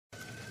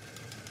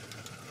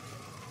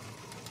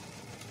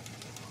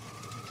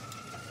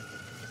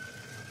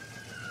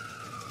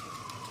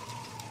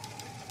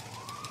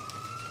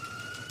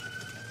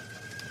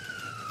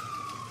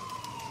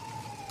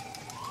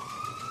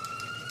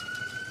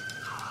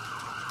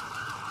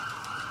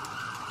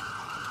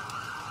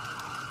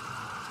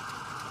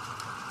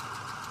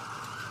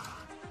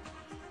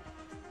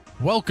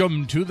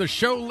Welcome to the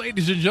show,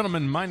 ladies and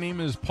gentlemen. My name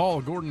is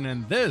Paul Gordon,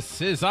 and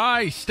this is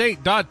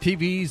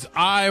iState.tv's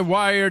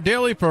iWire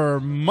Daily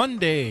for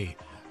Monday,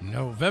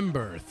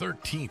 November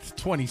 13th,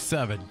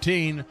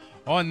 2017.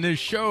 On this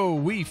show,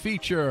 we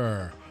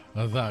feature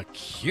the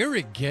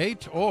Keurig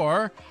Gate,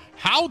 or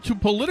how to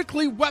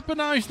politically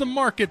weaponize the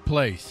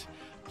marketplace,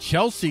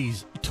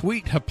 Chelsea's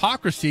tweet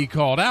hypocrisy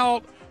called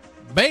out,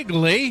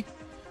 vaguely,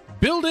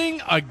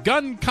 building a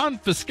gun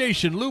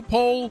confiscation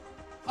loophole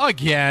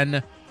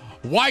again,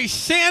 why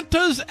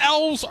Santa's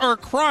elves are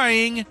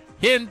crying,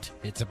 hint,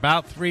 it's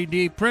about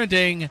 3D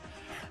printing,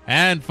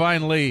 and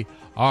finally,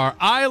 our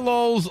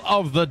iLulz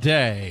of the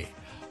day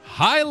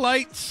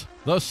highlights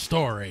the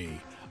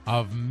story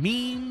of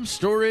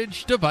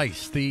Meme-Storage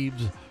Device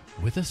Thieves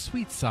with a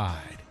sweet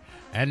side.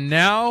 And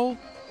now,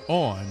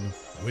 on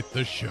with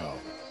the show.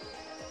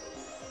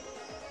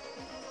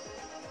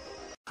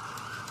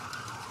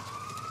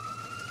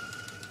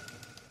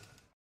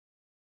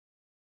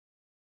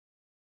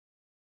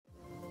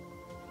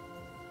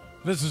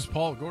 This is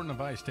Paul Gordon of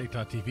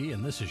iState.tv,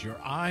 and this is your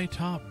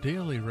iTop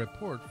Daily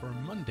Report for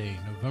Monday,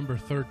 November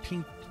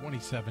 13th,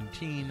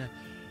 2017.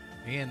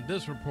 And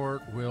this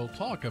report will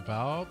talk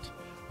about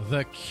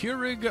the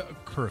Keurig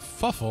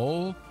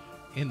kerfuffle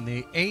in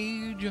the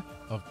age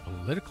of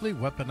politically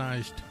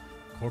weaponized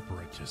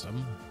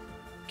corporatism.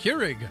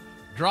 Keurig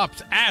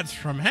drops ads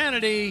from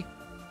Hannity.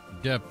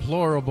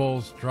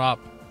 Deplorables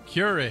drop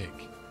Keurig.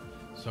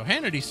 So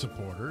Hannity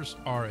supporters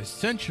are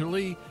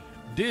essentially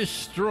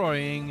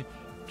destroying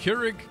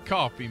Keurig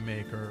coffee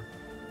maker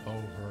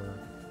over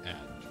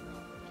ad.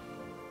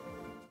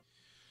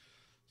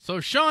 So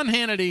Sean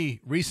Hannity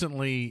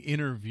recently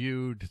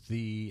interviewed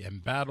the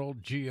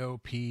embattled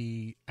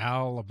GOP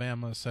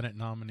Alabama Senate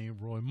nominee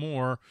Roy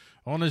Moore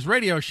on his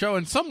radio show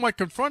and somewhat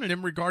confronted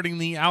him regarding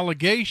the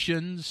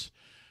allegations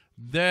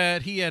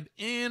that he had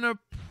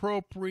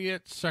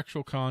inappropriate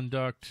sexual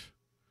conduct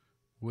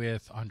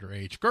with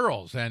underage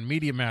girls. And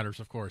Media Matters,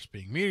 of course,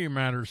 being Media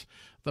Matters,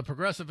 the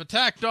progressive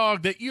attack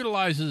dog that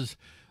utilizes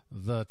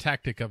the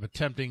tactic of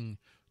attempting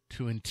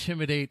to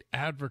intimidate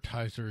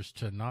advertisers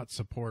to not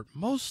support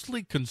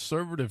mostly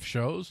conservative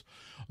shows,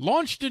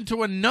 launched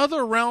into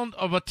another round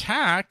of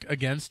attack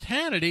against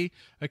Hannity,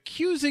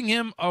 accusing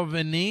him of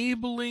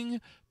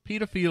enabling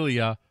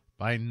pedophilia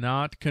by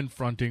not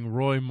confronting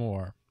Roy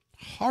Moore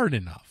hard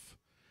enough,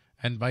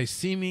 and by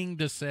seeming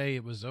to say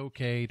it was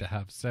okay to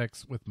have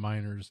sex with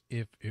minors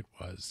if it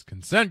was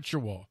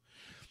consensual.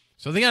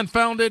 So the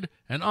unfounded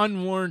and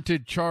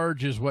unwarranted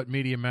charge is what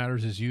Media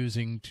Matters is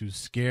using to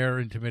scare,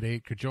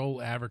 intimidate,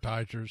 cajole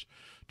advertisers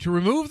to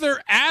remove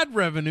their ad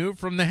revenue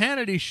from the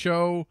Hannity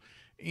show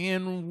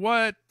in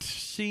what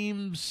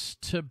seems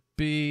to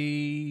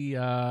be,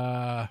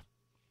 it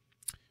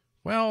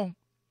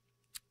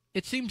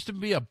seems to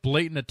be a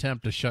blatant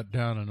attempt to shut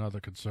down another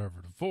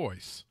conservative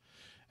voice.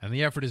 And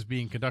the effort is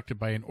being conducted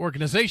by an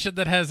organization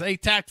that has a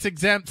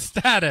tax-exempt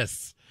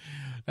status,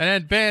 an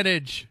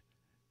advantage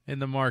in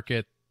the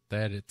market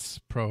that its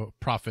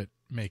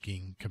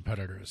profit-making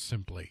competitors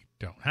simply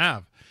don't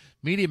have.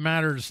 Media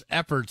Matters'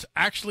 efforts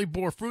actually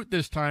bore fruit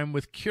this time,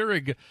 with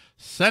Keurig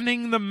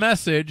sending the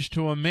message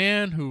to a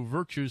man who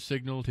virtue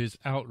signaled his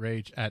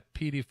outrage at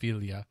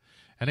pedophilia,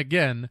 and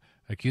again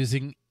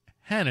accusing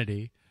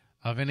Hannity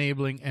of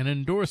enabling and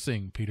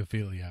endorsing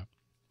pedophilia.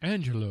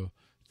 Angelo,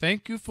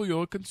 thank you for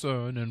your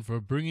concern and for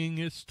bringing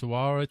this to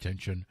our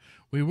attention.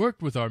 We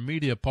worked with our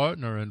media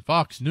partner in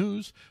Fox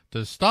News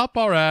to stop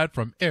our ad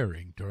from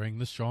airing during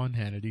the Sean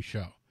Hannity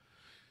show.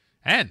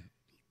 And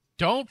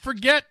don't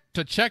forget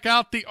to check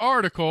out the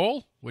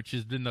article, which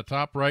is in the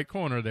top right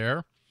corner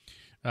there,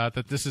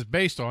 that this is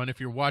based on if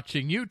you're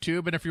watching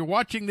YouTube. And if you're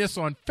watching this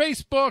on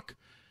Facebook,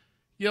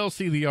 you'll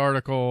see the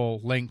article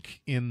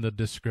link in the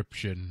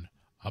description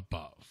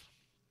above.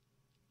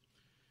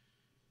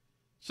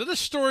 So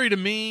this story, to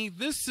me,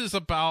 this is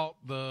about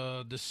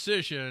the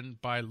decision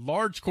by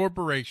large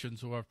corporations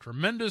who have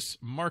tremendous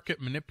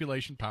market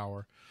manipulation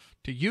power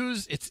to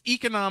use its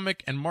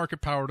economic and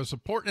market power to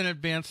support and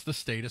advance the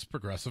status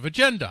progressive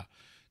agenda.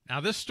 Now,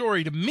 this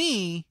story, to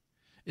me,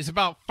 is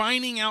about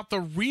finding out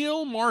the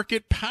real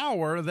market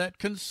power that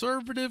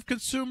conservative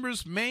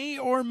consumers may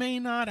or may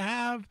not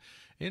have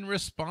in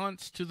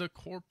response to the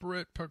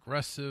corporate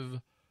progressive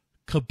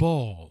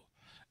cabal,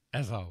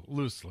 as I'll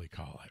loosely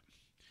call it.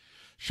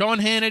 Sean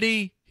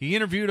Hannity, he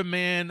interviewed a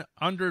man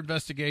under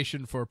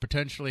investigation for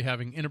potentially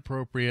having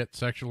inappropriate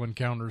sexual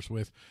encounters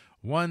with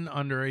one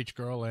underage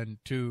girl and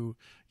two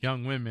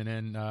young women.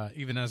 And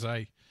even as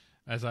I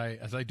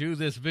do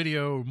this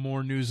video,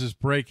 more news is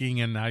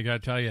breaking, and I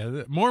got to tell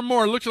you, more and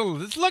more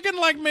it's looking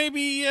like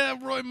maybe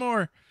Roy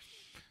Moore.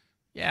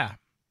 Yeah,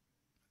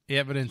 the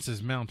evidence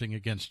is mounting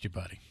against you,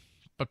 buddy.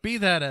 But be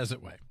that as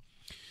it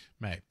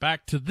may,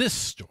 back to this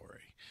story.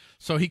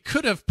 So he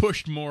could have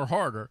pushed more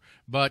harder,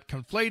 but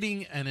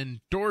conflating an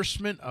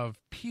endorsement of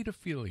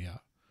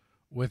pedophilia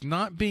with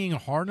not being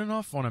hard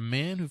enough on a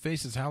man who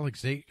faces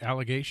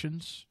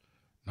allegations,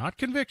 not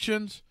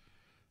convictions,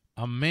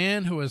 a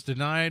man who has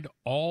denied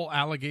all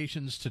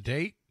allegations to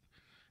date,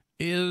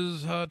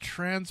 is a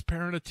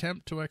transparent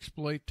attempt to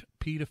exploit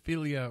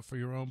pedophilia for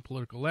your own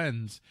political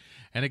ends.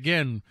 And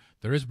again,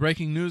 there is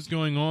breaking news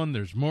going on.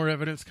 There's more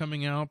evidence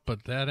coming out,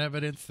 but that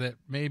evidence that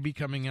may be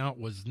coming out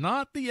was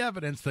not the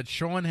evidence that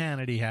Sean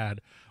Hannity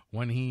had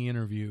when he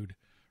interviewed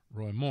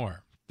Roy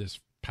Moore this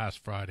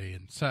past Friday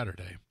and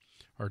Saturday,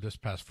 or this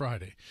past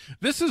Friday.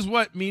 This is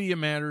what Media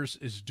Matters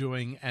is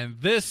doing,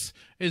 and this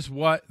is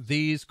what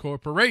these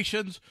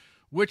corporations,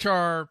 which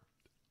are,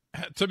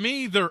 to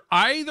me, they're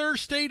either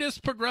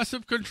statist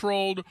progressive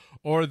controlled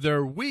or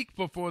they're weak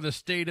before the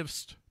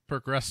statist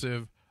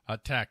progressive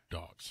attack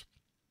dogs.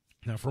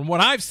 Now, from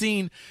what I've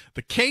seen,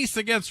 the case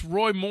against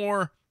Roy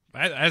Moore,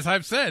 as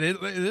I've said,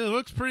 it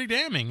looks pretty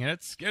damning.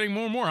 It's getting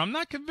more and more. I'm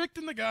not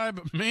convicting the guy,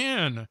 but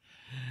man,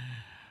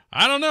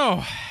 I don't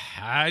know.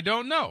 I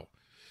don't know.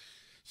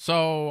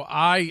 So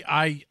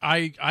I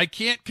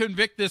can't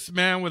convict this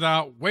man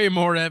without way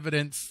more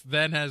evidence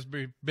than has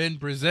been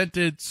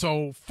presented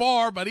so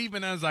far. But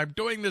even as I'm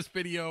doing this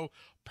video,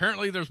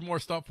 apparently there's more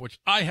stuff which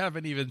I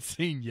haven't even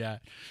seen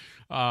yet.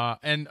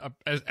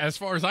 As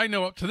far as I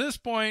know, up to this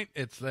point,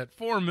 it's that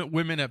 4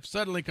 women have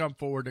suddenly come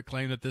forward to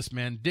claim that this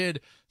man did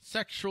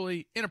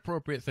sexually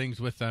inappropriate things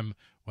with them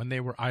when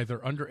they were either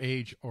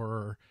underage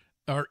or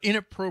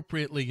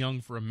inappropriately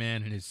young for a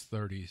man in his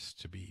 30s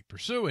to be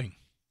pursuing.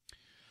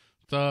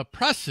 The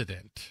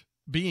precedent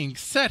being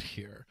set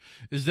here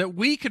is that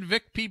we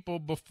convict people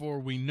before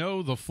we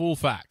know the full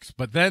facts,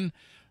 but then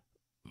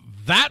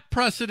that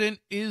precedent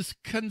is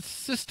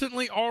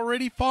consistently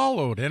already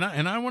followed. And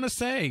I want to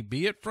say,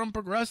 be it from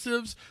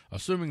progressives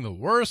assuming the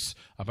worst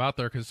about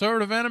their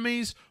conservative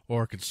enemies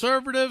or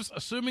conservatives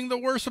assuming the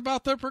worst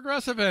about their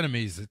progressive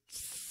enemies,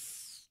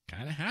 it's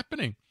kind of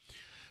happening.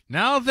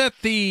 Now that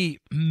the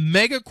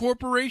mega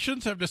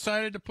corporations have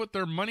decided to put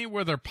their money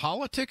where their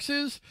politics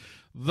is,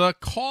 the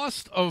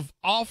cost of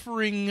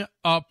offering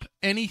up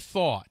any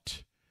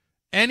thought,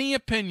 any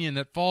opinion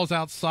that falls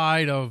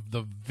outside of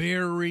the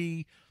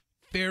very,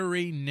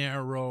 very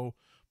narrow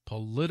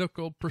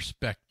political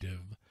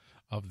perspective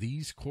of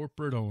these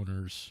corporate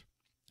owners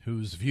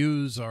whose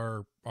views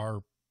are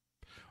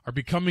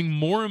becoming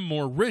more and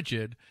more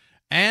rigid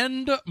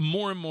and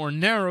more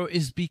narrow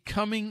is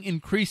becoming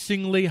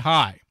increasingly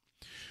high.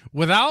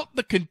 Without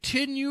the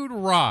continued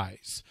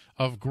rise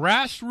of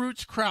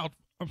grassroots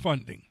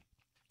crowdfunding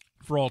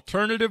for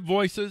alternative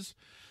voices,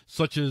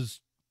 such as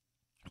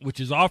which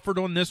is offered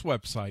on this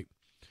website,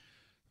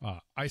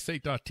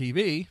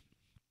 isate.tv,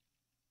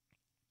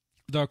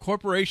 the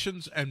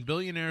corporations and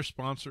billionaire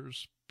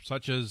sponsors,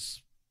 such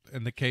as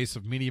in the case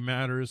of Media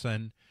Matters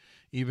and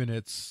even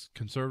its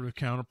conservative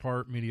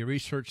counterpart, Media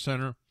Research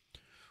Center,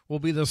 will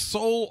be the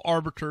sole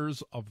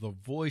arbiters of the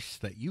voice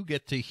that you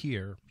get to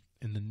hear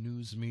in the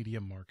news media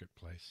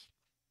marketplace.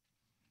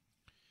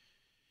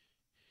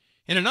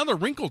 In another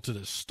wrinkle to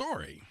this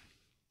story,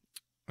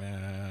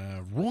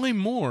 Roy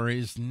Moore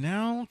is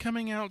now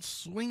coming out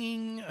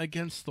swinging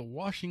against the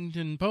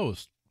Washington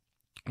Post,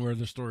 where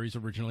the stories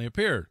originally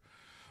appeared.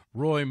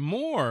 Roy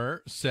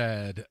Moore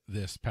said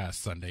this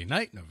past Sunday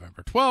night,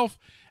 November 12th,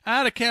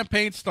 at a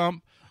campaign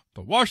stump,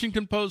 the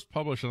Washington Post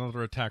published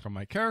another attack on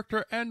my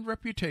character and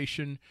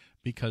reputation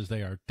because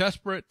they are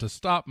desperate to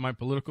stop my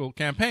political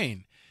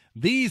campaign.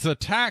 These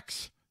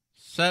attacks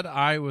said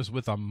I was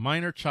with a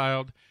minor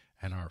child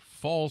and are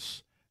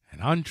false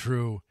and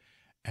untrue,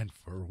 and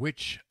for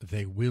which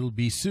they will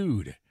be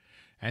sued.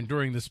 And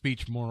during the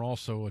speech, Moore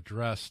also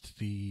addressed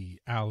the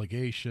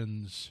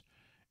allegations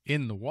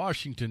in the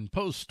Washington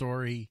Post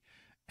story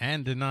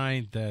and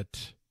denied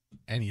that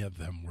any of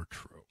them were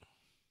true.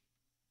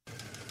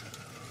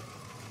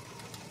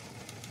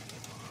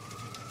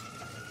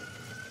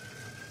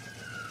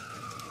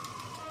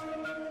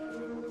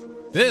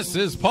 This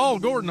is Paul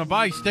Gordon of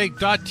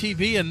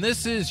iState.tv, and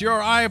this is your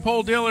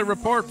iPoll Daily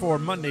Report for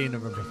Monday,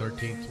 November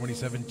 13th,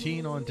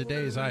 2017. On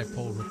today's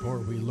iPoll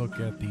Report, we look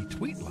at the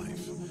tweet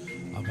life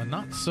of a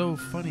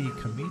not-so-funny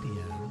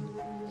comedian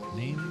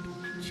named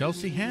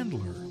Chelsea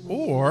Handler,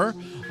 or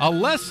a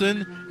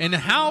lesson in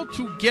how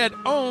to get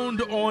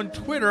owned on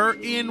Twitter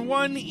in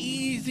one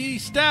easy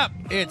step.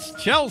 It's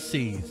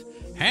Chelsea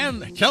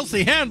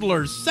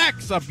Handler's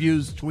sex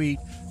abuse tweet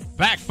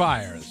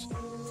backfires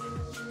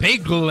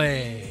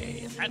bigly.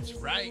 That's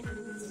right,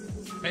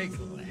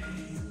 bigly.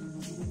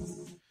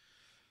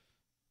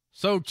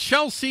 So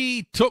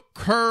Chelsea took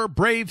her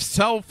brave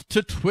self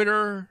to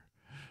Twitter,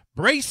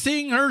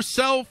 bracing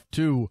herself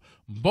to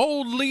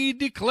boldly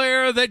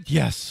declare that,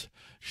 yes,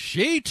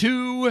 she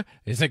too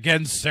is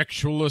against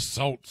sexual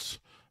assaults,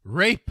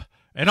 rape,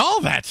 and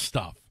all that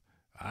stuff.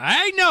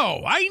 I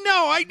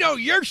know,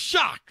 you're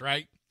shocked,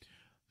 right?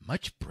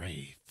 Much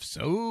brave,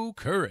 so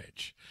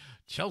courage.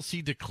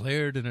 Chelsea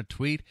declared in a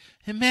tweet,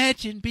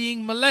 imagine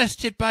being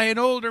molested by an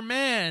older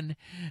man.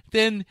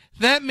 Then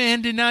that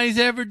man denies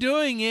ever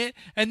doing it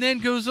and then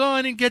goes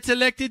on and gets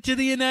elected to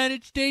the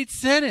United States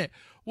Senate.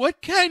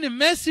 What kind of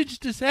message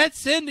does that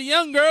send to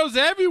young girls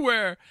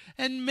everywhere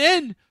and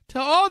men, to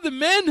all the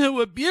men who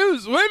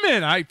abuse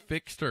women? I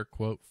fixed her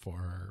quote for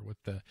her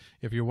with the,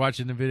 if you're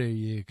watching the video,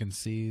 you can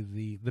see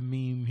the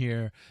meme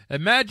here.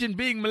 Imagine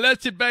being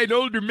molested by an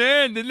older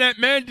man, then that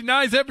man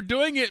denies ever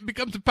doing it and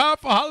becomes a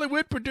powerful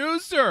Hollywood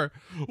producer.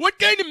 What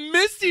kind of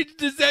message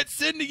does that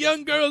send to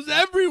young girls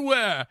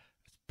everywhere?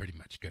 It's pretty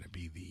much going to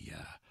be the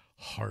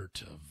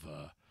heart of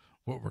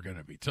what we're going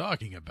to be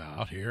talking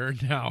about here.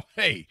 Now,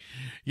 hey,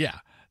 yeah,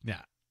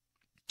 now,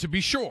 to be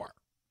sure,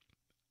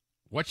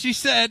 what she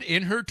said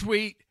in her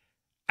tweet,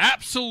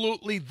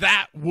 absolutely,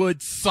 that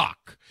would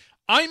suck.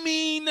 I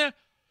mean,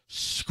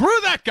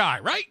 screw that guy,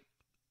 right?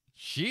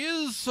 She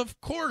is,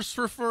 of course,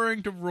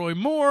 referring to Roy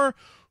Moore,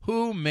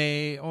 who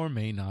may or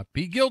may not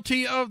be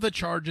guilty of the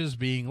charges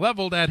being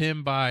leveled at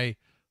him by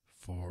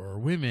 4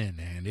 women.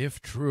 And if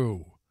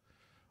true,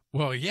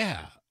 well,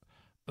 yeah,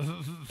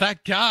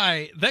 that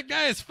guy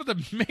is for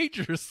the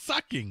major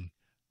sucking,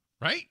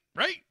 right?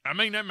 Right? I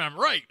mean, am I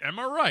right? Am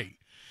I right?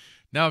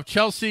 Now, if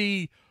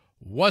Chelsea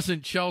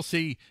wasn't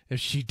Chelsea, if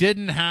she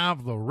didn't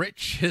have the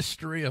rich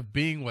history of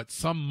being what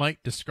some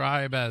might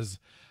describe as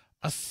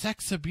a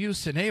sex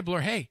abuse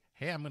enabler, hey,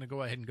 I'm going to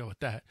go ahead and go with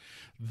that.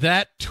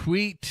 That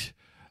tweet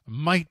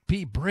might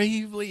be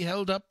bravely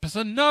held up as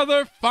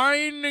another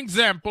fine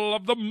example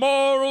of the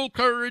moral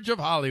courage of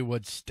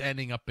Hollywood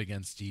standing up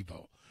against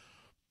evil.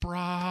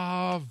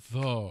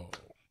 Bravo.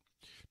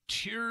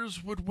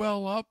 Tears would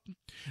well up,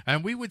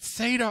 and we would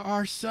say to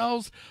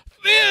ourselves,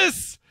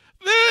 This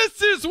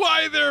is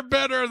why they're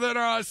better than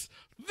us.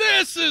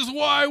 This is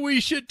why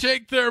we should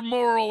take their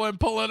moral and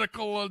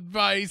political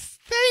advice.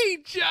 They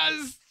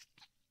just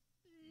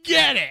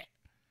get it.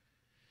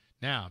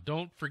 Now,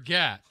 don't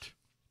forget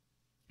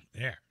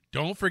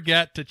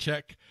to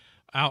check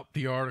out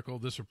the article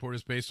this report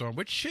is based on,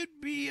 which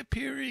should be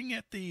appearing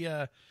at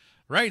the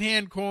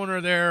right-hand corner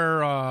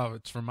there.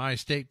 It's from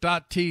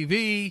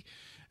mystate.tv,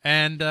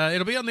 and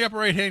it'll be on the upper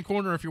right-hand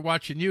corner if you're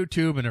watching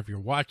YouTube, and if you're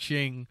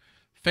watching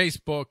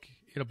Facebook,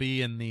 it'll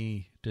be in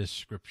the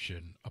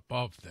description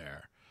above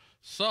there.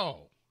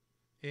 So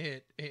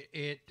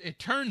it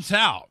turns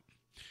out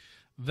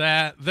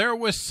that there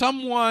was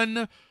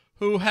someone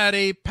who had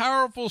a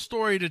powerful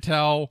story to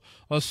tell,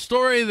 a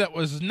story that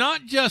was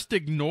not just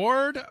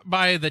ignored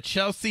by the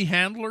Chelsea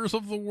handlers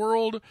of the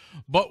world,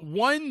 but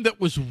one that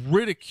was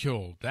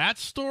ridiculed. That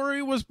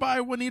story was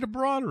by Juanita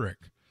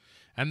Brooderick.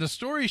 And the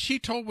story she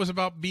told was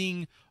about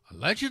being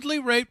allegedly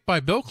raped by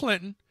Bill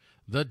Clinton,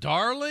 the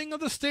darling of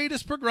the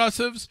statist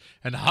progressives,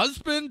 and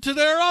husband to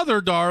their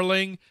other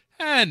darling,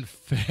 and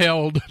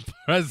failed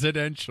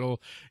presidential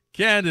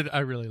candidate. I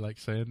really like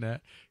saying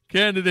that.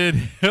 Candidate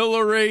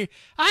Hillary.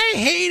 I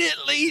hate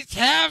at least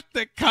half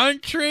the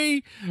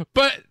country,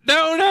 but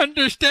don't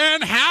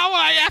understand how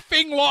I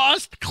effing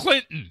lost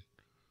Clinton.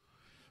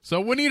 So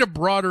Juanita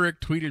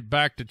Brooderick tweeted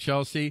back to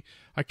Chelsea,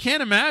 I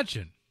can't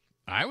imagine.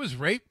 I was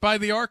raped by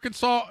the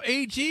Arkansas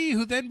AG,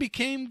 who then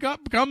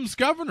becomes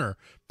governor,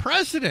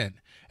 president,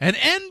 and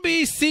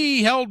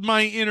NBC held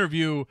my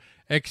interview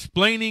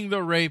explaining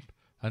the rape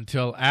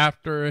until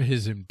after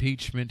his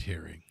impeachment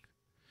hearing.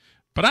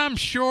 But I'm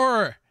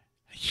sure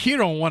you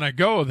don't want to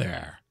go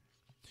there.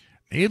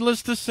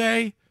 Needless to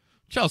say,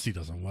 Chelsea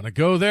doesn't want to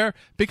go there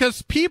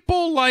because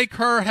people like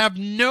her have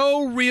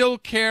no real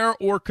care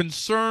or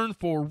concern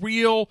for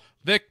real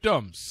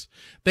victims.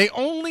 They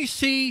only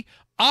see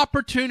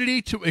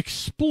opportunity to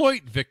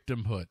exploit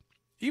victimhood,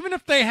 even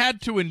if they had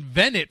to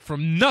invent it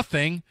from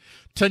nothing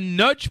to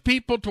nudge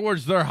people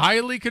towards their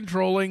highly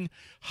controlling,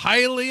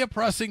 highly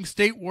oppressing,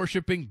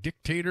 state-worshipping,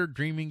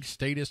 dictator-dreaming,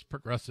 statist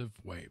progressive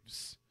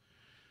waves.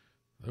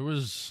 There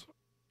was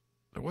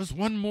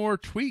one more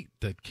tweet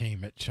that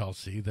came at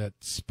Chelsea that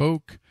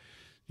spoke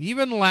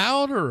even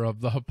louder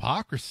of the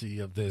hypocrisy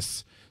of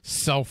this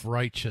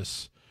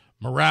self-righteous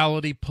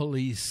morality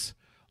police,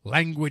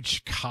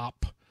 language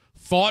cop,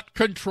 thought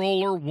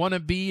controller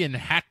wannabe in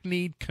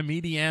hackneyed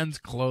comedian's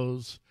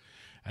clothes.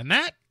 And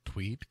that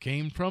tweet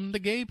came from the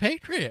Gay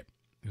Patriot,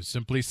 who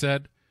simply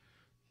said,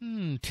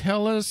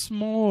 tell us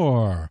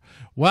more,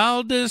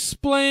 while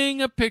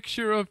displaying a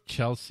picture of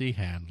Chelsea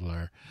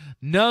Handler,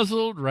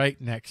 nuzzled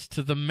right next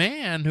to the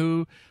man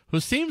who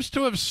seems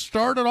to have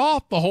started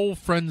off the whole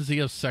frenzy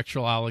of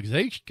sexual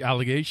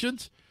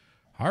allegations,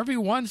 Harvey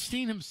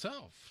Weinstein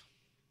himself.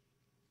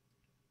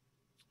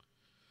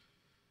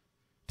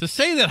 To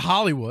say that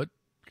Hollywood,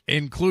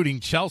 including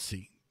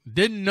Chelsea,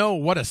 didn't know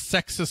what a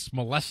sexist,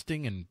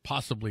 molesting, and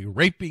possibly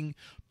raping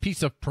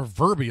piece of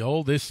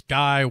proverbial this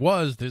guy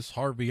was, this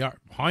Harvey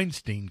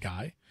Weinstein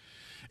guy,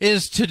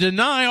 is to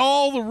deny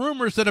all the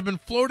rumors that have been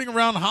floating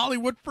around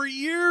Hollywood for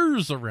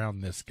years around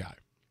this guy.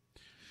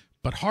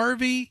 But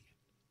Harvey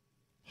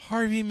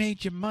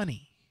made you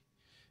money,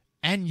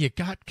 and you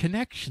got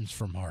connections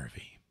from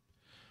Harvey.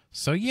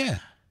 So yeah,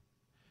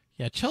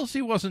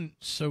 Chelsea wasn't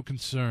so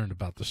concerned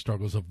about the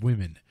struggles of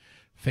women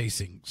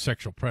facing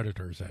sexual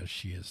predators as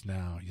she is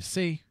now. You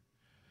see,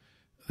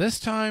 this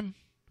time,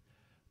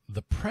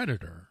 the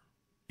predator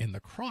in the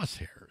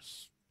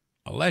crosshairs,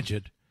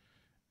 alleged,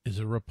 is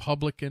a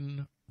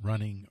Republican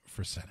running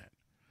for Senate.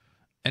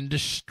 And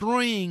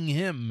destroying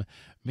him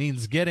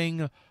means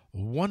getting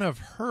one of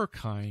her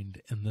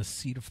kind in the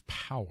seat of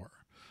power,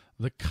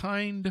 the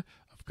kind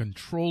of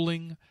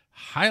controlling,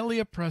 highly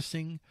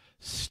oppressing,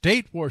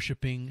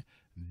 state-worshipping,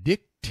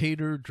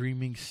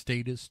 dictator-dreaming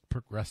statist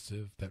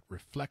progressive that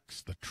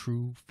reflects the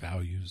true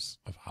values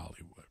of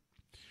Hollywood.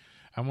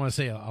 I want to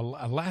say a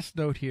last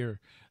note here.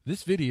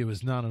 This video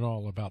is not at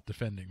all about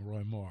defending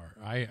Roy Moore.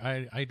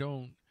 I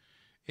don't.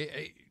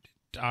 I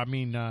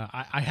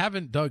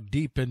haven't dug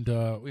deep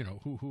into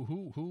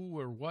who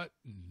or what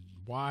and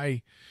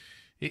why.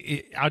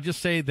 I'll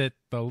just say that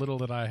the little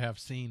that I have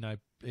seen,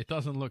 it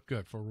doesn't look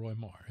good for Roy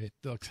Moore. It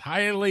looks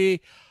highly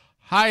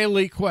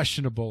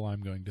questionable,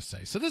 I'm going to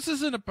say. So this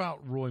isn't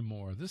about Roy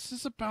Moore. This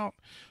is about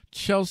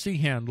Chelsea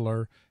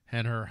Handler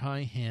and her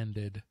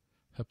high-handed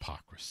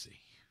hypocrisy.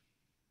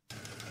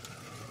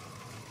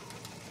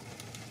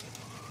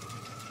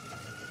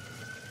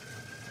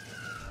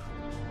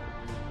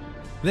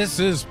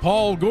 This is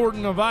Paul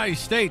Gordon of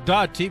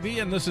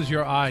iState.tv, and this is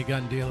your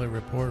iGun Daily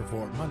Report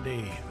for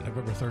Monday,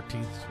 November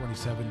 13th,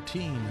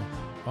 2017.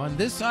 On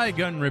this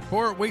iGun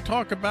Report, we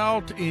talk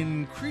about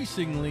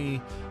increasingly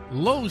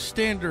low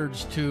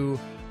standards to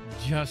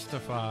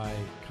justify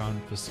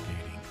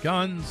confiscating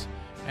guns,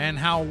 and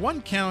how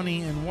one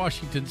county in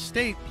Washington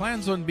state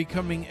plans on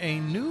becoming a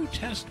new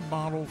test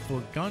model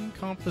for gun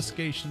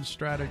confiscation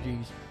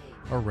strategies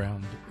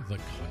around the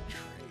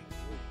country.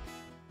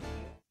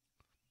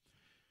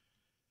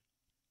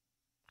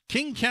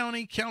 King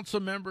County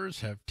council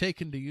members have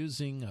taken to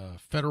using a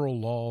federal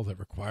law that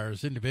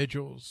requires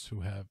individuals who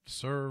have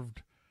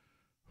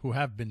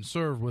been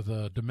served with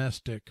a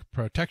domestic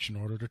protection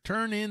order to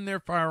turn in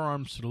their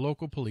firearms to the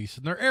local police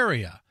in their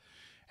area.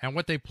 And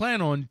what they plan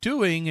on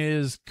doing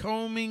is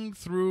combing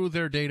through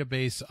their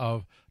database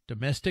of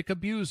domestic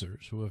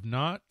abusers who have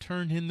not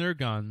turned in their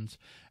guns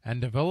and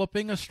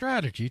developing a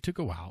strategy to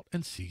go out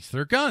and seize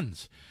their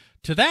guns.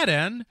 To that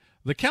end,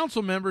 the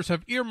council members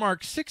have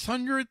earmarked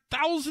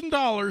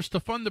 $600,000 to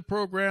fund the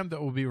program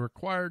that will be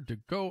required to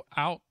go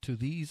out to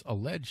these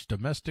alleged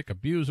domestic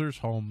abusers'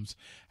 homes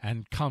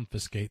and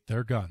confiscate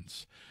their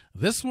guns.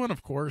 This one,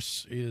 of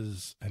course,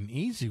 is an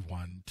easy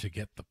one to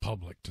get the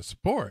public to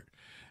support.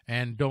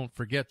 And don't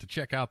forget to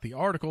check out the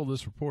article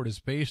this report is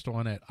based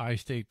on at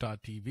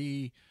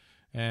iState.tv.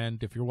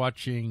 And if you're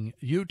watching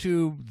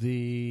YouTube,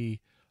 the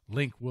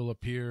link will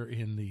appear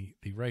in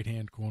the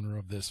right-hand corner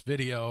of this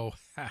video.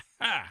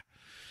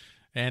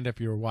 And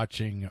if you're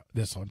watching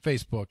this on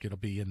Facebook, it'll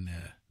be in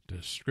the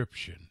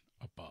description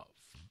above.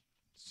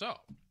 So,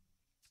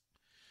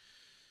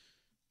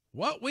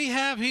 what we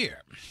have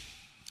here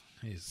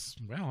is,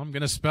 well, I'm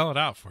going to spell it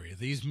out for you.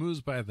 These moves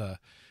by the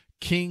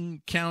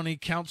King County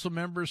council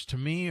members, to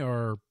me,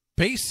 are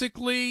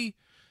basically,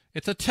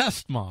 it's a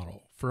test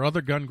model for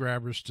other gun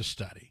grabbers to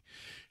study.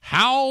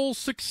 How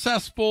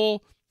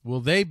successful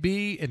will they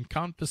be in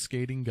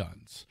confiscating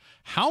guns?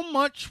 How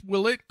much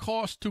will it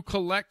cost to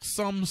collect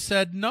some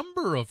said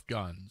number of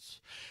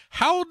guns?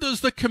 How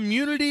does the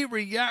community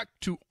react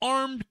to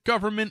armed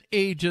government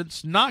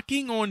agents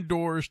knocking on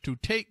doors to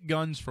take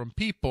guns from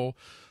people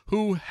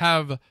who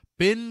have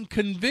been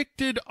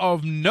convicted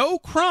of no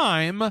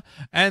crime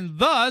and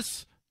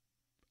thus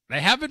they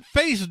haven't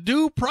faced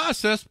due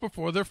process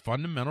before their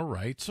fundamental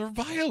rights are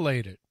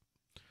violated?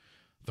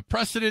 The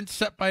precedent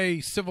set by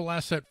civil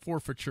asset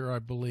forfeiture, I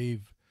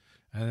believe,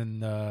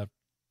 and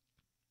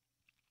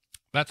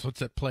that's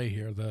what's at play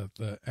here.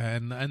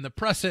 The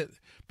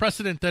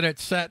precedent that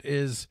it's set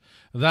is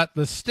that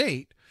the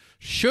state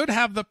should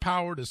have the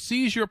power to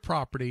seize your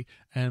property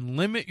and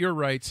limit your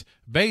rights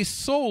based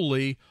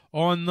solely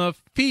on the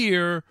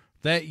fear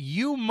that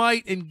you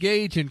might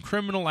engage in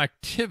criminal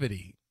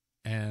activity.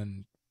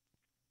 And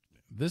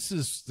this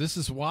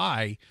is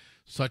why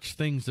such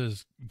things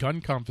as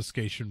gun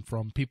confiscation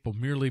from people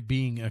merely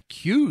being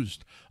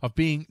accused of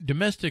being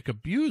domestic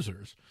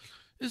abusers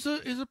is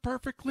a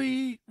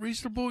perfectly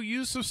reasonable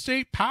use of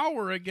state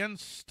power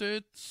against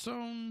its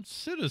own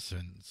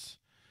citizens.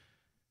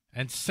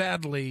 And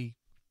sadly,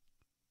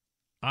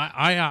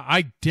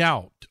 I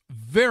doubt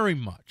very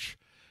much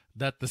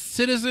that the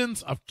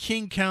citizens of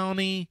King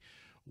County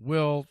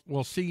will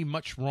see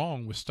much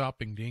wrong with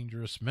stopping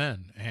dangerous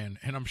men. And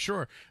I'm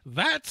sure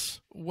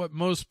that's what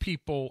most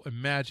people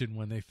imagine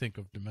when they think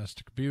of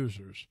domestic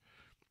abusers.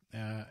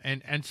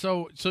 And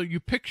so you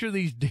picture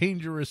these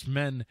dangerous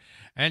men,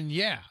 and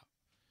yeah,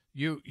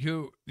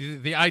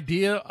 the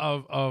idea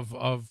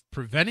of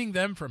preventing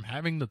them from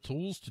having the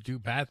tools to do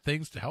bad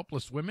things to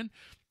helpless women,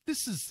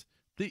 this is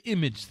the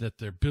image that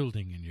they're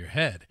building in your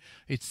head.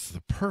 It's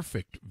the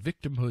perfect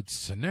victimhood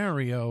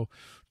scenario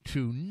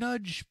to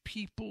nudge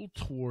people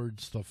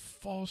towards the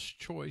false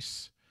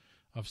choice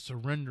of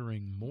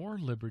surrendering more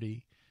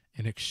liberty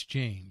in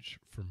exchange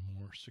for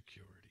more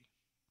security.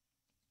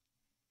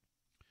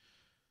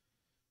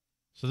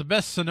 So the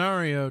best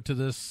scenario to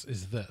this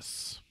is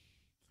this: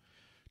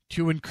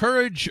 to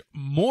encourage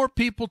more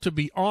people to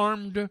be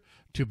armed,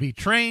 to be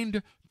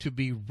trained, to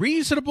be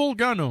reasonable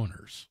gun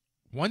owners.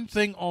 One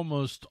thing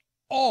almost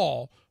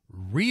all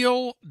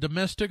real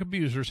domestic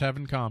abusers have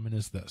in common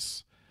is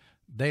this: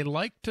 they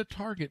like to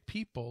target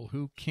people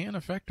who can't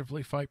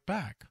effectively fight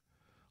back.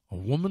 A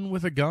woman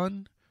with a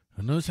gun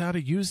who knows how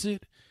to use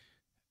it,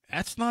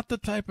 that's not the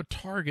type of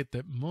target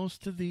that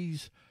most of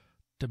these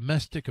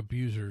domestic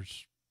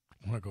abusers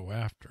want to go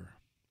after.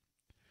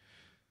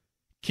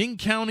 King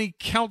County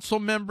Council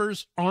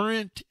members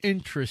aren't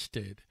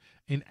interested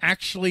in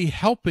actually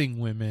helping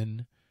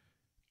women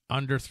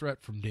under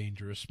threat from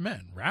dangerous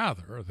men.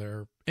 Rather,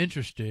 they're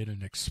interested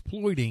in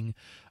exploiting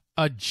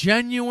a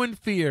genuine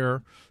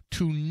fear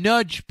to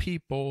nudge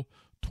people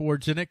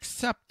towards an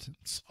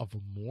acceptance of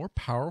a more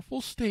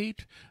powerful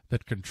state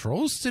that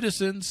controls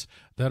citizens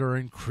that are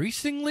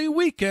increasingly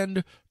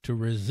weakened to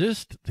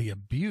resist the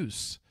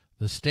abuse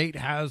the state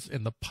has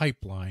in the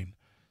pipeline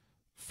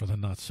for the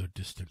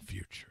not-so-distant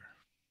future.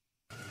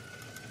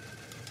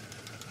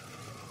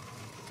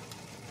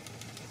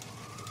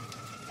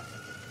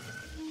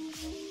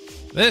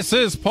 This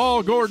is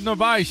Paul Gordon of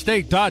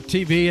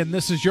iState.tv, and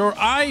this is your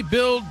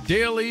iBuild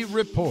Daily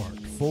Report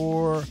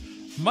for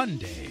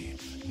Monday,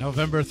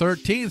 November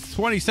 13th,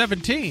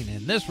 2017.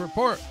 In this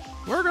report,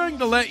 we're going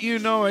to let you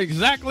know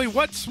exactly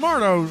what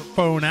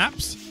smartphone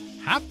apps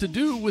have to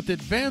do with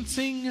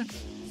advancing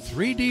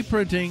 3D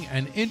printing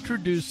and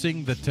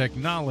introducing the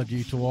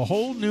technology to a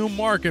whole new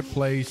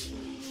marketplace,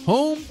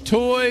 home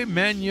toy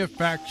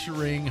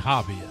manufacturing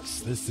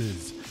hobbyists. This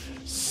is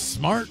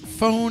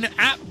Smartphone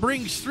App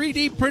Brings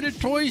 3D Printed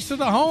Toys to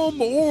the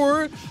Home,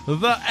 or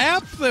the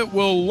app that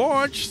will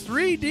launch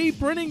 3D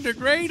printing to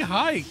great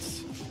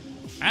heights.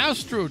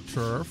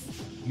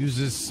 AstroTurf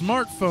uses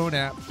Smartphone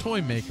App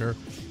Toy Maker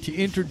to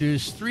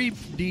introduce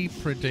 3D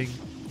printing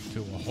to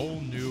a whole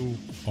new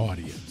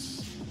audience.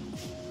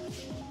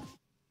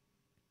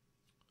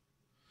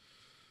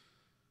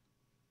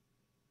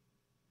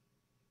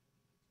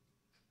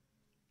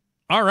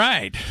 All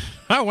right,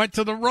 I went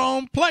to the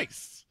wrong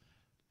place,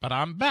 but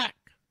I'm back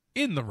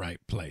in the right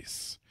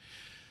place.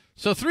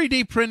 So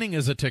 3D printing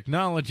is a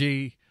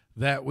technology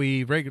that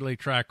we regularly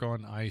track on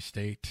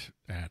iState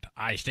at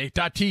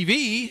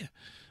iState.tv,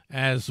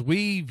 as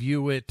we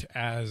view it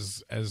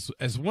as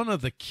one of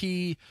the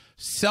key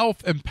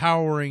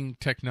self-empowering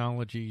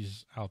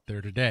technologies out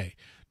there today.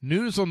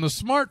 News on the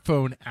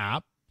smartphone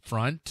app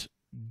front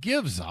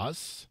gives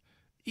us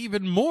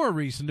even more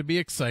reason to be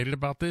excited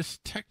about this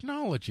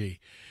technology.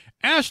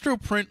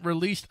 AstroPrint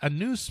released a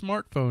new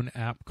smartphone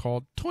app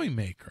called Toy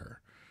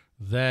Maker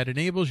that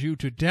enables you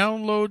to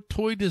download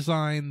toy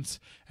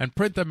designs and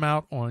print them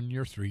out on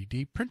your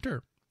 3D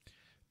printer.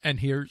 And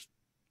here's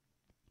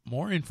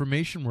more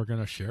information we're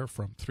going to share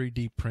from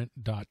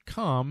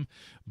 3dprint.com.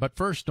 But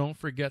first, don't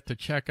forget to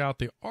check out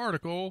the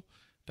article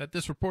that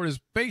this report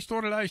is based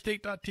on at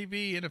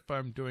iState.tv. And if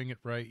I'm doing it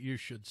right, you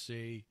should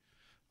see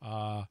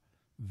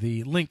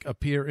the link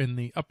appear in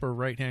the upper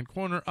right-hand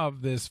corner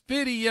of this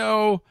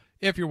video.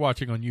 If you're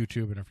watching on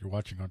YouTube and if you're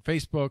watching on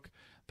Facebook,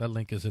 that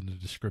link is in the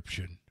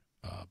description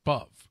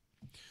above.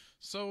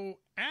 So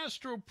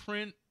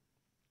AstroPrint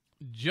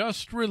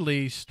just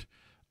released,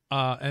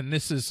 and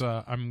this is,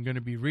 I'm going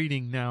to be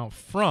reading now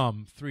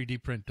from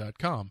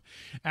 3dprint.com.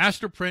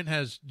 AstroPrint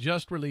has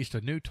just released a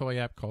new toy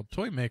app called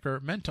Toy Maker,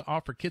 meant to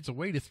offer kids a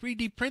way to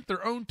 3D print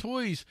their own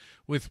toys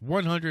with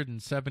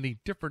 170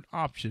 different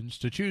options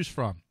to choose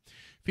from.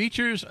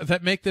 Features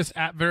that make this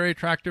app very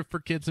attractive for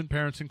kids and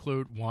parents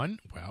include, one,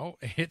 well,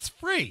 it's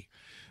free.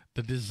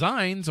 The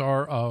designs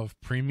are of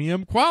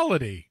premium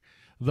quality.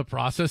 The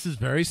process is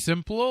very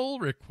simple,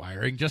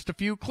 requiring just a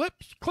few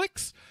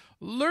clicks.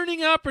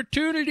 Learning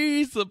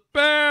opportunities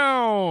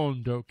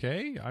abound.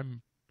 Okay,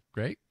 I'm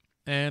great.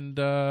 And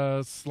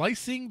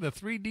slicing the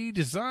 3D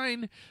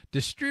design,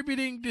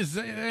 distributing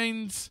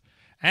designs,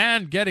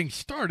 and getting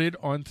started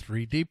on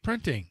 3D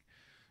printing.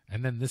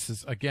 And then this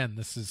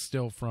is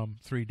still from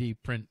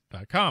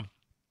 3dprint.com.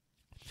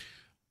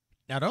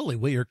 Not only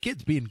will your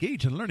kids be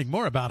engaged in learning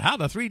more about how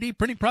the 3D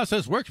printing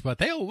process works, but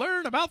they'll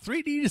learn about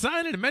 3D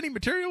design and many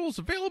materials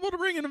available to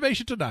bring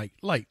innovation to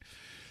light.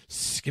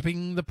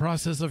 Skipping the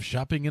process of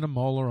shopping in a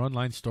mall or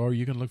online store,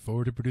 you can look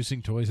forward to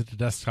producing toys at the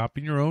desktop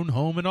in your own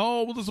home, and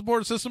all with the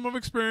support system of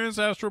experienced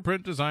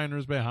AstroPrint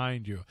designers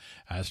behind you.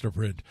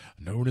 AstroPrint,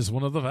 known as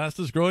one of the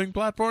fastest growing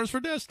platforms for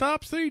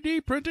desktop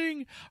 3D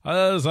printing,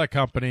 as a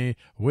company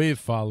we've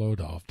followed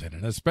often,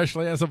 and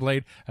especially as of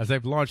late, as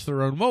they've launched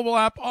their own mobile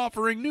app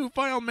offering new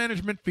file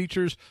management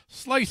features,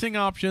 slicing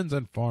options,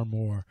 and far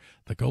more.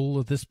 The goal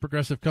of this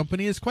progressive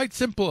company is quite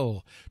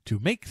simple: to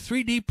make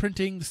 3D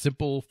printing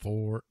simple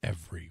for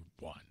everyone.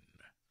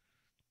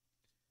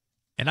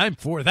 And I'm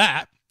for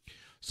that.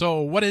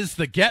 So what is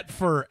the get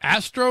for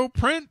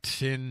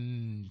AstroPrint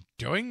in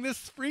doing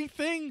this free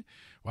thing?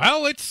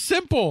 Well, it's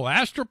simple.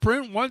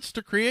 AstroPrint wants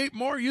to create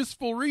more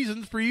useful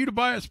reasons for you to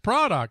buy its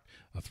product,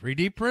 a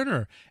 3D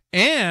printer,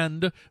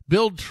 and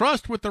build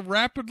trust with the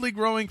rapidly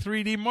growing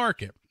 3D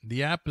market.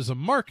 The app is a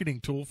marketing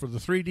tool for the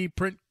 3D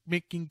print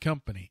making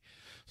company.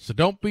 So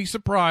don't be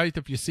surprised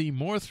if you see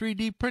more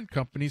 3D print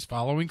companies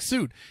following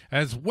suit,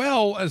 as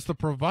well as the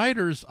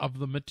providers of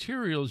the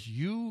materials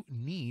you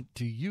need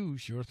to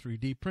use your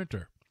 3D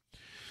printer.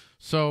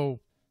 So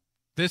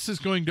this is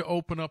going to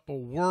open up a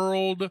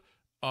world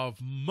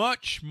of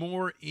much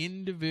more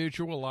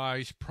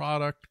individualized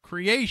product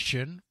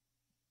creation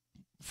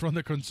from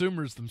the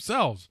consumers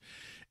themselves.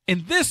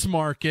 In this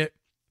market,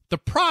 the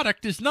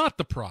product is not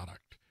the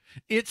product.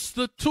 It's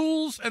the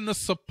tools and the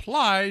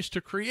supplies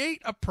to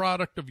create a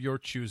product of your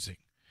choosing.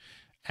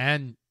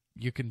 And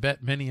you can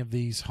bet many of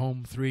these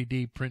home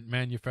 3D print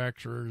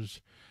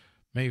manufacturers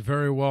may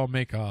very well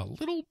make a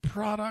little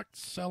product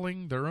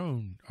selling their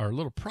own, or a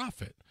little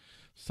profit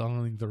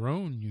selling their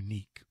own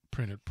unique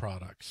printed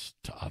products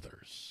to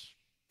others.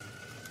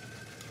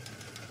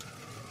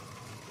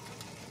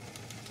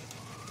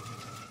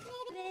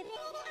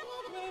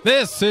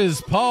 This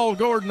is Paul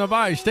Gordon of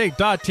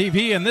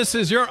iState.tv, and this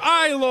is your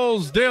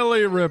iLulz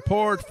Daily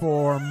Report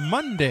for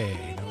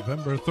Monday,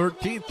 November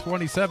 13th,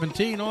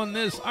 2017. On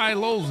this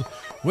iLulz,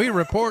 we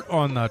report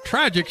on the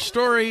tragic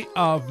story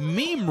of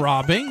meme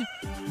robbing,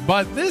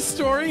 but this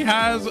story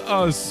has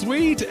a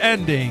sweet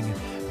ending.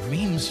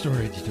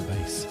 Meme-Storage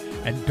Device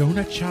and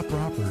donut shop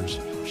robbers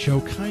show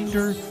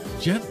kinder,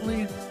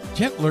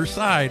 gentler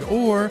side,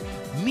 or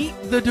meet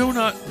the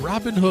donut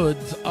Robin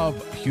Hoods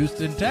of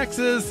Houston,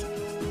 Texas.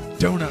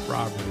 Donut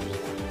robbers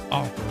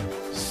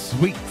offer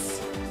sweets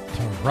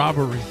to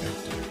robbery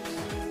victims.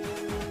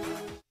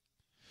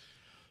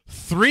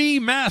 3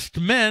 masked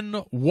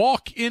men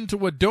walk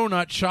into a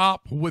donut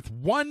shop with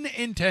one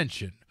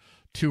intention: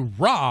 to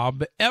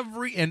rob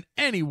every and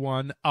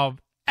anyone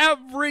of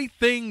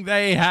everything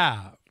they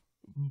have.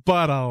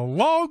 But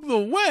along the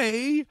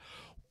way,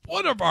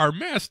 one of our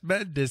masked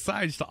men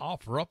decides to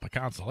offer up a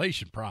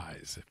consolation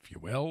prize, if you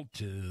will,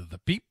 to the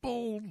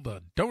people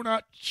the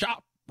donut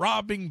shop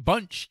robbing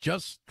bunch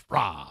just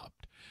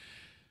robbed.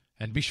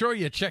 And be sure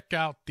you check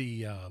out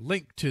the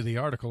link to the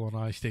article on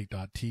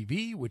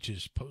iState.tv, which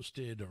is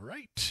posted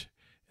right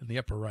in the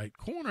upper right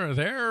corner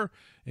there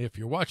if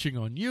you're watching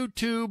on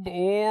YouTube,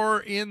 or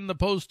in the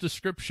post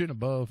description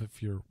above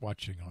if you're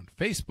watching on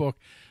Facebook.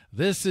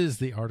 This is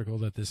the article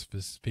that this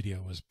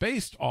video is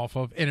based off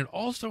of, and it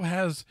also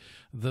has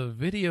the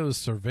video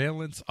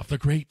surveillance of the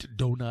great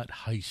donut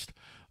heist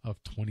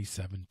of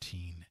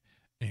 2017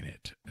 in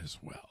it as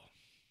well.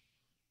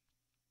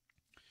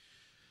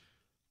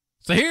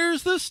 So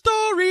here's the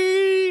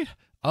story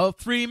of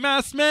 3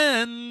 masked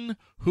men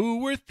who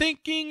were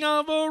thinking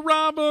of a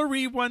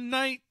robbery one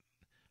night.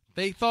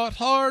 They thought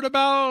hard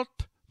about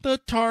the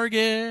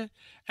target,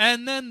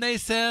 and then they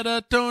said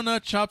a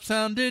donut shop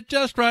sounded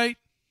just right.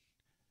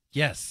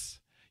 Yes,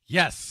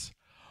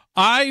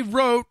 I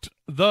wrote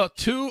the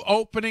 2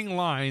 opening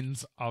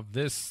lines of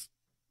this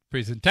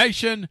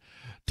presentation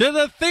to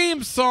the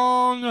theme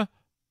song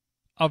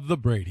of the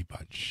Brady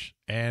Bunch,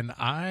 and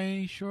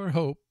I sure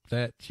hope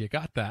that you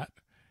got that.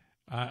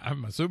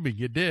 I'm assuming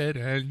you did,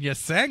 and you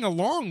sang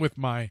along with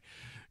my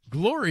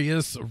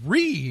glorious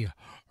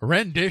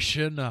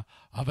rendition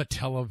of a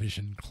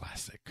television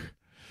classic.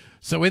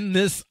 So in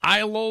this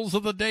iLulz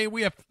of the day,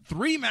 we have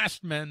 3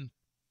 masked men,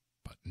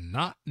 but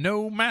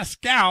no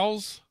masked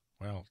gals.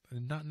 Well,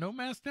 not no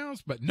masked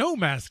gals, but no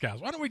masked gals.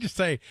 Why don't we just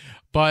say,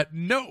 but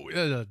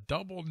no,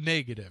 double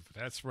negative.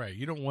 That's right.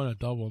 You don't want a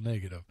double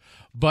negative.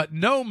 But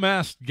no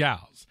masked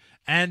gals.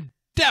 And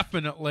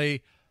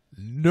definitely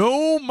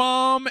no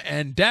Mom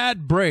and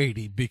Dad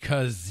Brady,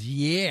 because,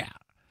 yeah,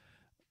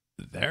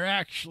 they're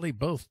actually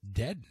both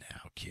dead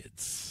now,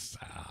 kids.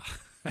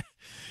 I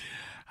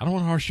don't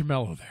want to harsh your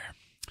mellow there.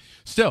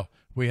 Still,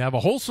 we have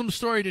a wholesome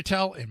story to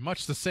tell in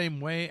much the same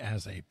way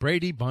as a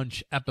Brady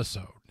Bunch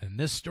episode. And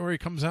this story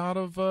comes out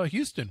of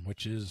Houston,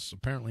 which is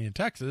apparently in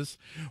Texas,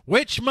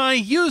 which my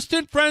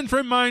Houston friends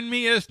remind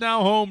me is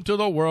now home to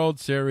the World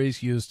Series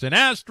Houston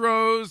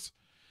Astros.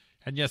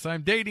 And yes,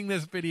 I'm dating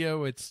this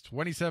video. It's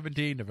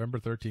 2017, November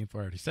 13th. I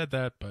already said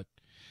that, but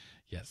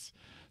yes.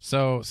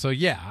 So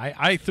yeah,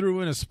 I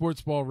threw in a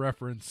sports ball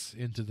reference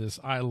into this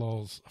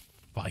iLulz.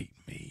 Fight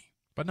me,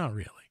 but not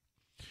really.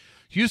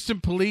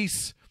 Houston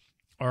police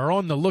are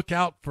on the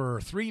lookout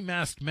for 3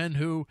 masked men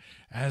who,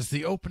 as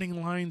the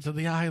opening lines of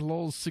the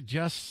iLulz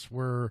suggests,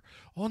 were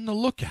on the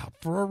lookout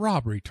for a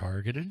robbery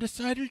target and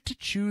decided to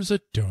choose a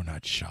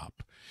donut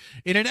shop.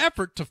 In an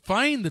effort to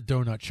find the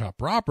donut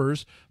shop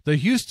robbers, the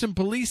Houston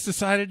police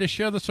decided to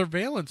share the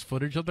surveillance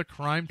footage of the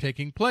crime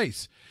taking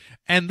place.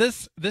 And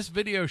this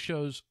video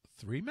shows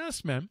 3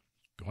 masked men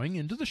going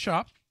into the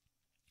shop,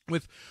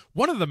 with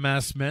one of the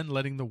masked men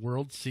letting the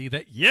world see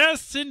that,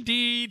 yes,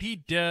 indeed, he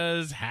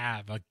does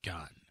have a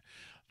gun.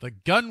 The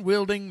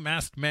gun-wielding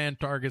masked man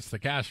targets the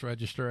cash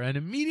register and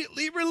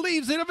immediately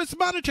relieves it of its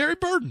monetary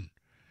burden.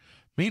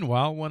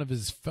 Meanwhile, one of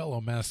his fellow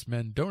masked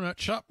men donut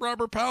shop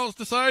robber pals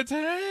decides,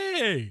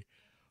 hey,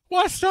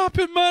 why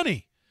stopping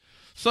money?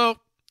 So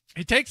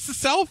he takes the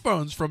cell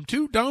phones from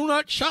 2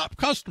 donut shop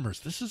customers.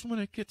 This is when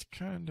it gets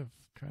kind of,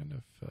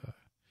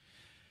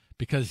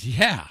 because,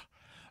 yeah,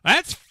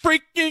 that's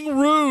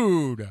freaking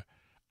rude.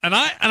 And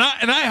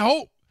I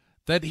hope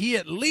that he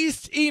at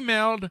least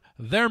emailed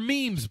their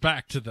memes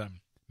back to them.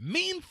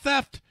 Meme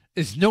theft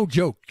is no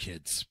joke,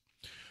 kids.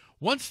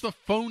 Once the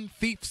phone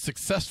thief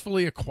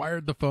successfully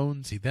acquired the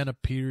phones, he then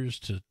appears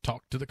to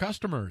talk to the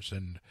customers.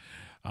 And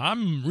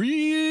I'm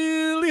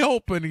really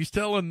hoping he's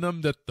telling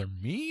them that their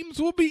memes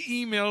will be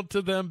emailed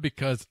to them,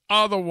 because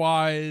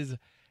otherwise,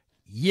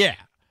 yeah,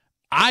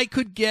 I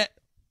could get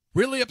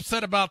really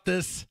upset about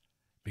this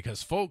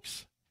because,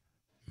 folks,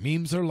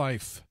 memes are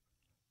life.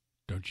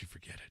 Don't you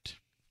forget it.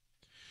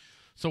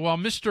 So while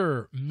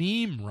Mr.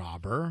 Meme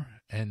Robber,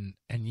 and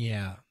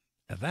yeah,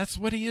 that's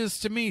what he is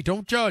to me.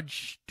 Don't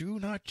judge. Do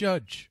not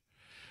judge.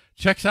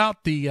 Checks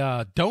out the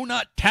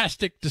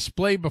donut-tastic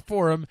display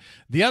before him.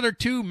 The other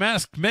two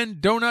masked men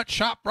donut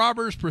shop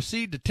robbers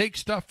proceed to take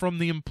stuff from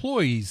the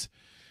employees.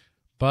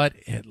 But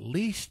at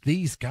least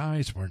these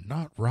guys were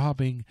not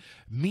robbing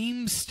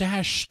meme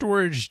stash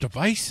storage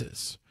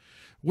devices,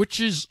 which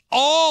is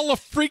all a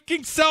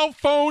freaking cell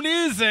phone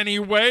is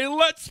anyway,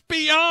 let's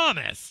be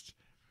honest.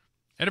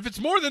 And if it's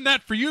more than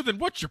that for you, then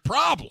what's your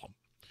problem?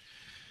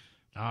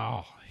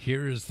 Oh,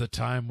 here is the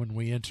time when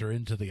we enter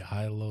into the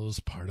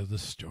iLulz part of the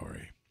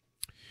story.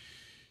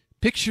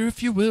 Picture,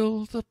 if you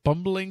will, the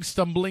bumbling,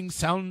 stumbling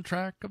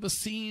soundtrack of a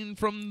scene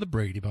from the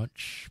Brady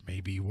Bunch.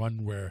 Maybe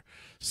one where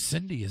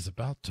Cindy is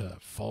about to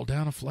fall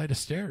down a flight of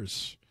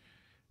stairs.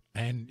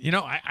 And, you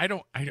know, I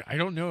don't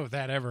know if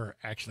that ever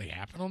actually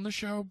happened on the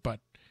show, but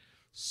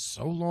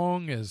so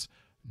long as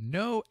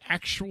no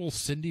actual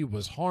Cindy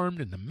was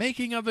harmed in the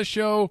making of the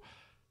show,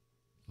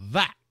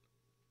 that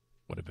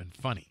would have been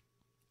funny.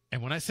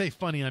 And when I say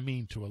funny, I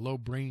mean to a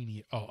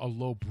lowbrowian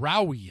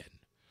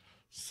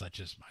such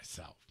as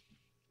myself.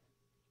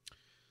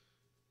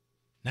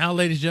 Now,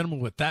 ladies and gentlemen,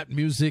 with that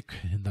music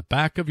in the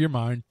back of your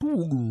mind,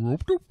 something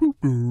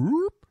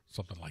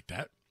like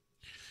that,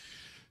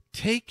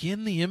 take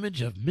in the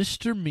image of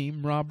Mr.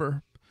 Meme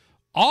Robber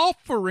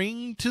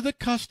offering to the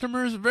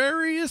customers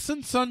various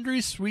and sundry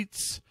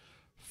sweets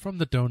from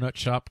the donut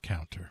shop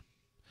counter.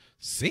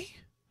 See?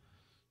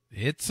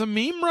 It's a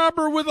meme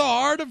robber with a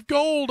heart of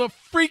gold, a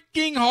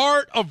freaking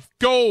heart of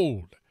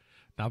gold.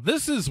 Now,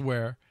 this is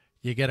where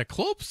you get a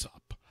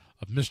close-up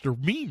of Mr.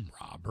 Meme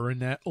Robber,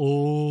 and that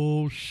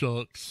oh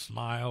shucks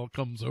smile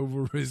comes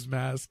over his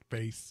masked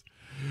face,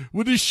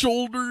 with his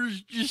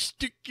shoulders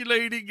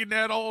gesticulating in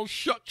that all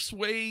shucks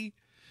way.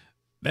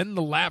 Then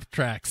the laugh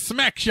track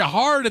smacks you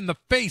hard in the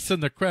face,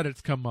 and the credits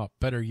come up.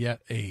 Better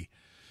yet, a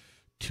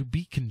to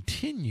be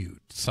continued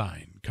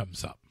sign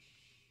comes up.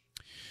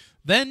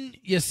 Then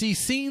you see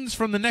scenes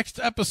from the next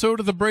episode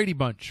of the Brady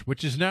Bunch,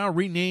 which is now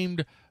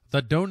renamed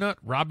the Donut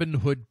Robin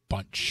Hood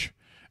Bunch.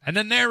 And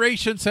the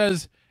narration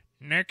says,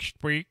 next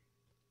week,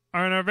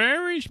 on a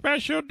very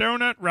special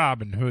Donut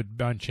Robin Hood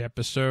Bunch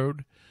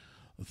episode,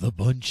 the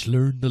bunch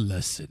learned the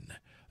lesson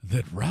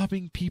that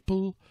robbing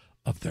people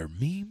of their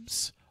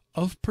means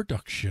of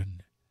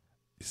production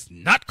is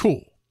not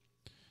cool.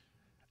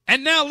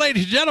 And now,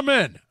 ladies and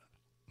gentlemen,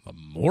 the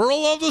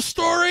moral of the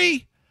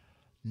story: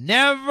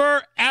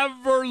 never,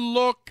 ever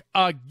look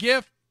a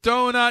gift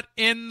donut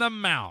in the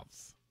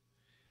mouth,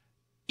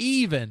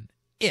 even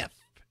if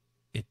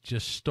it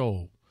just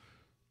stole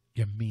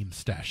your meme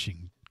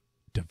stashing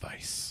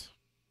device.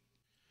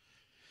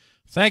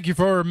 Thank you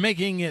for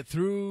making it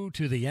through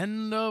to the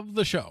end of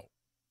the show.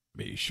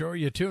 Be sure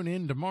you tune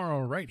in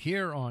tomorrow right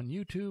here on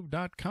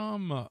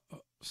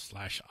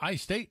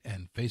youtube.com/iState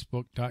and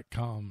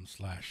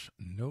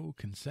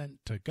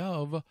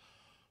facebook.com/NoConsentToGov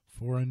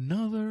for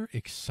another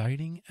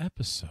exciting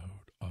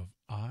episode of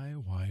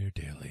iWire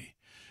Daily,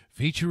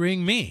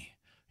 featuring me,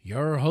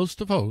 your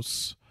host of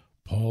hosts,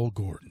 Paul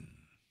Gordon.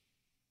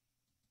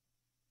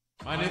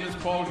 My name is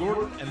Paul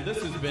Gordon, and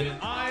this has been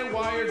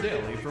iWire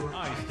Daily from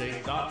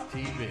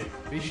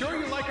iState.tv. Be sure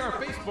you like our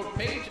Facebook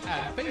page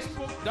at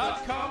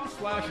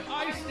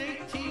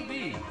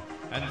facebook.com/iStateTV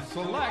and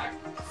select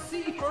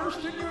See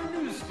First in your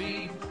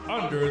newsfeed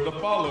under the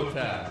Follow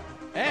tab.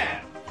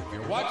 And if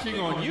you're watching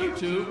on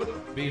YouTube,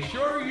 be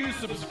sure you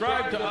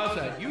subscribe to us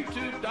at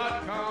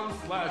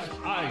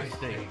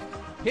youtube.com/iState.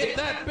 Hit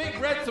that big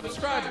red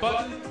subscribe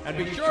button and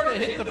be sure to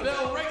hit the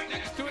bell right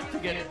next to it to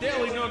get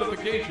daily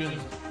notifications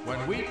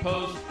when we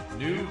post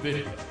new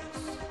videos.